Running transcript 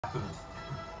In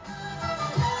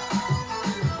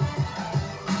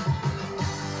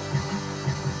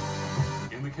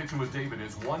the Kitchen with David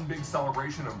is one big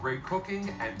celebration of great cooking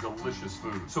and delicious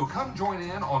food. So come join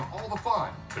in on all the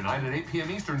fun tonight at 8 p.m.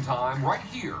 Eastern Time right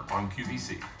here on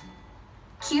QVC.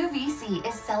 QVC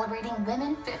is celebrating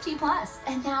women 50 plus,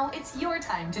 and now it's your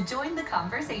time to join the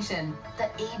conversation.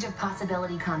 The Age of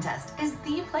Possibility contest is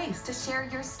the place to share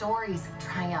your stories,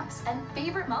 triumphs, and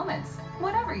favorite moments,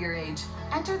 whatever your age.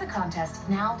 Enter the contest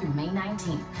now through May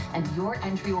 19th, and your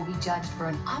entry will be judged for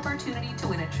an opportunity to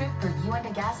win a trip for you and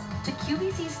a guest to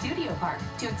QVC Studio Park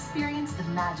to experience the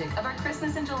magic of our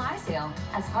Christmas in July sale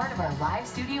as part of our live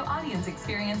studio audience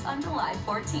experience on July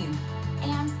 14th.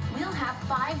 And we'll have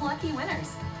 5 lucky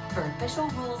winners. For official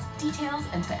rules, details,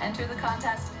 and to enter the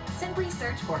contest, simply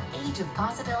search for Age of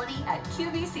Possibility at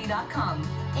QVC.com.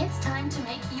 It's time to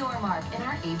make your mark in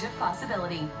our Age of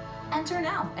Possibility. Enter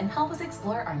now and help us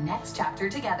explore our next chapter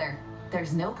together.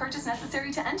 There's no purchase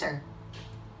necessary to enter.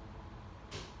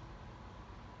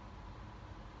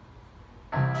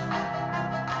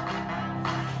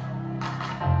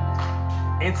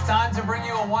 It's time to bring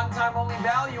you a one-time only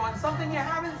value on something you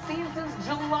haven't seen since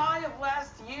July of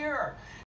last year.